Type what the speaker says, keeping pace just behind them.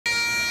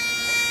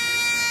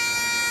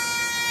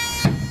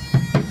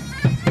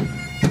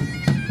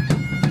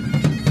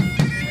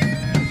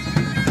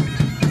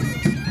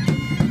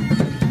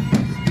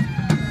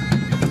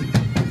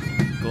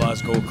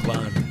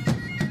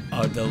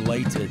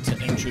delighted to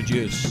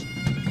introduce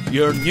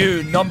your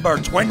new number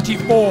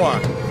 24,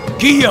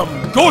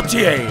 Guillaume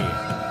Gauthier.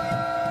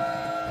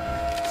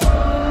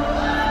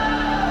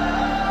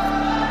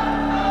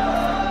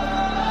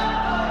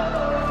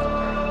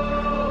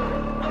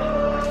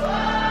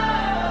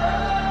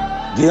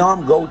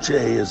 Guillaume Gauthier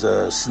is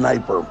a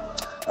sniper.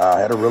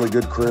 Had a really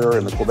good career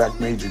in the Quebec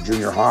Major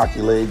Junior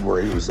Hockey League,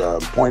 where he was a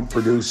point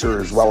producer,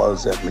 as well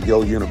as at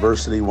McGill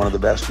University, one of the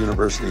best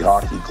university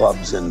hockey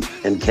clubs in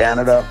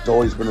Canada. He's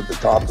always been at the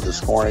top of the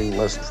scoring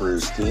list for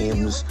his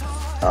teams.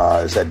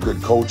 Has had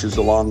good coaches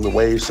along the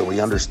way, so he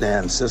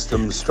understands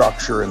systems,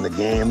 structure in the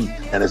game,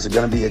 and is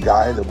going to be a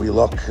guy that we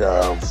look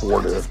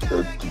for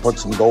to put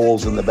some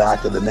goals in the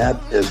back of the net,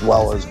 as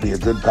well as be a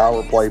good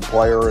power play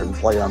player and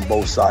play on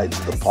both sides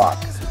of the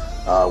puck.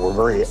 We're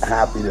very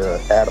happy to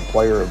add a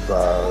player of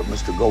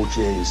Mr.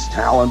 Gauthier's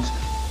talent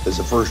as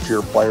a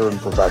first-year player in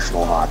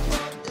professional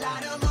hockey.